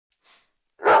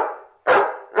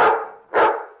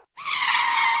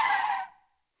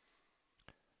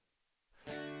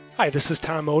Hi, this is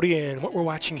Tom Odie, and what we're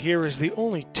watching here is the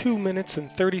only 2 minutes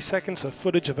and 30 seconds of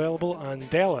footage available on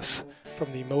Dallas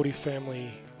from the Modi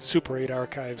family Super 8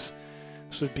 archives.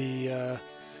 This would be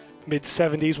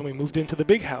mid-70s when we moved into the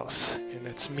big house, and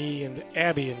it's me and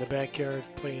Abby in the backyard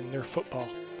playing Nerf football.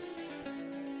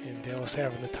 And Dallas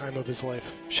having the time of his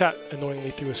life. Shot annoyingly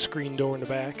through a screen door in the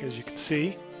back, as you can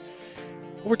see.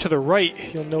 Over to the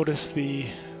right, you'll notice the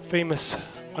famous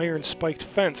iron-spiked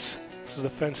fence. This is the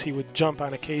fence he would jump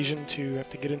on occasion to have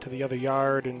to get into the other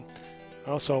yard, and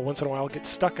also once in a while get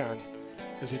stuck on,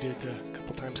 as he did a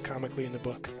couple times comically in the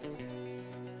book.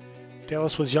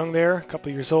 Dallas was young there, a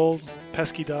couple years old,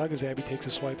 pesky dog as Abby takes a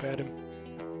swipe at him.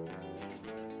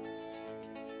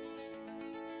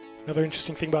 Another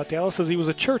interesting thing about Dallas is he was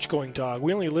a church-going dog.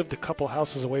 We only lived a couple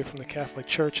houses away from the Catholic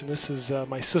Church, and this is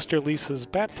my sister Lisa's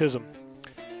baptism.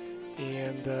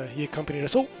 And he accompanied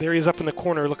us. Oh, there he is up in the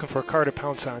corner looking for a car to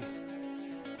pounce on.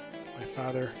 My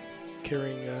father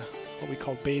carrying what we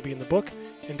called Baby in the book.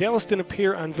 And Dallas didn't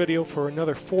appear on video for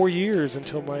another 4 years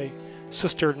until my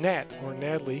sister Nat, or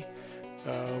Natalie,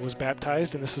 was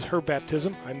baptized, and this is her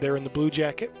baptism. I'm there in the blue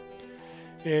jacket.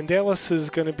 And Dallas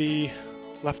is going to be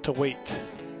left to wait.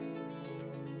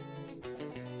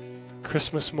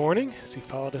 Christmas morning, as he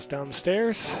followed us down the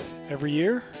stairs every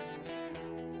year.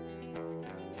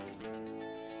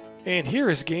 And here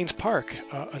is Gaines Park.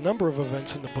 A number of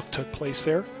events in the book took place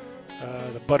there.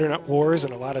 The Butternut Wars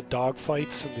and a lot of dog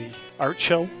fights and the art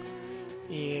show.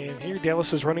 And here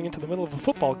Dallas is running into the middle of a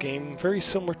football game, very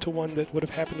similar to one that would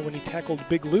have happened when he tackled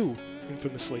Big Lou,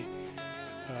 infamously.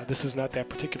 This is not that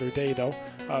particular day, though.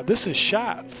 This is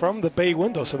shot from the bay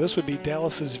window, so this would be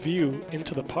Dallas's view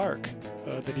into the park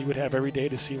that he would have every day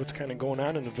to see what's kind of going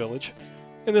on in the village.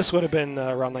 And this would have been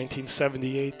around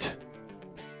 1978.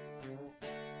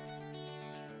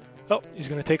 Oh, he's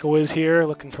going to take a whiz here,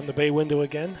 looking from the bay window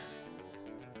again.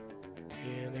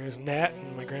 And there's Nat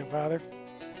and my grandfather.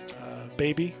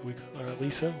 Baby,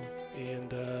 Lisa,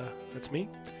 and that's me.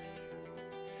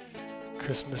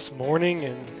 Christmas morning,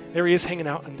 and there he is hanging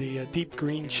out on the deep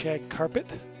green shag carpet.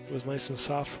 It was nice and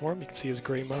soft for him. You can see his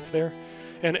gray muff there.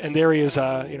 And there he is,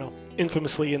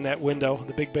 infamously in that window,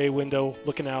 the big bay window,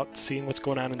 looking out, seeing what's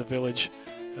going on in the village.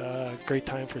 Great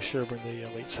time for Sherburne in the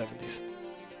late 70s.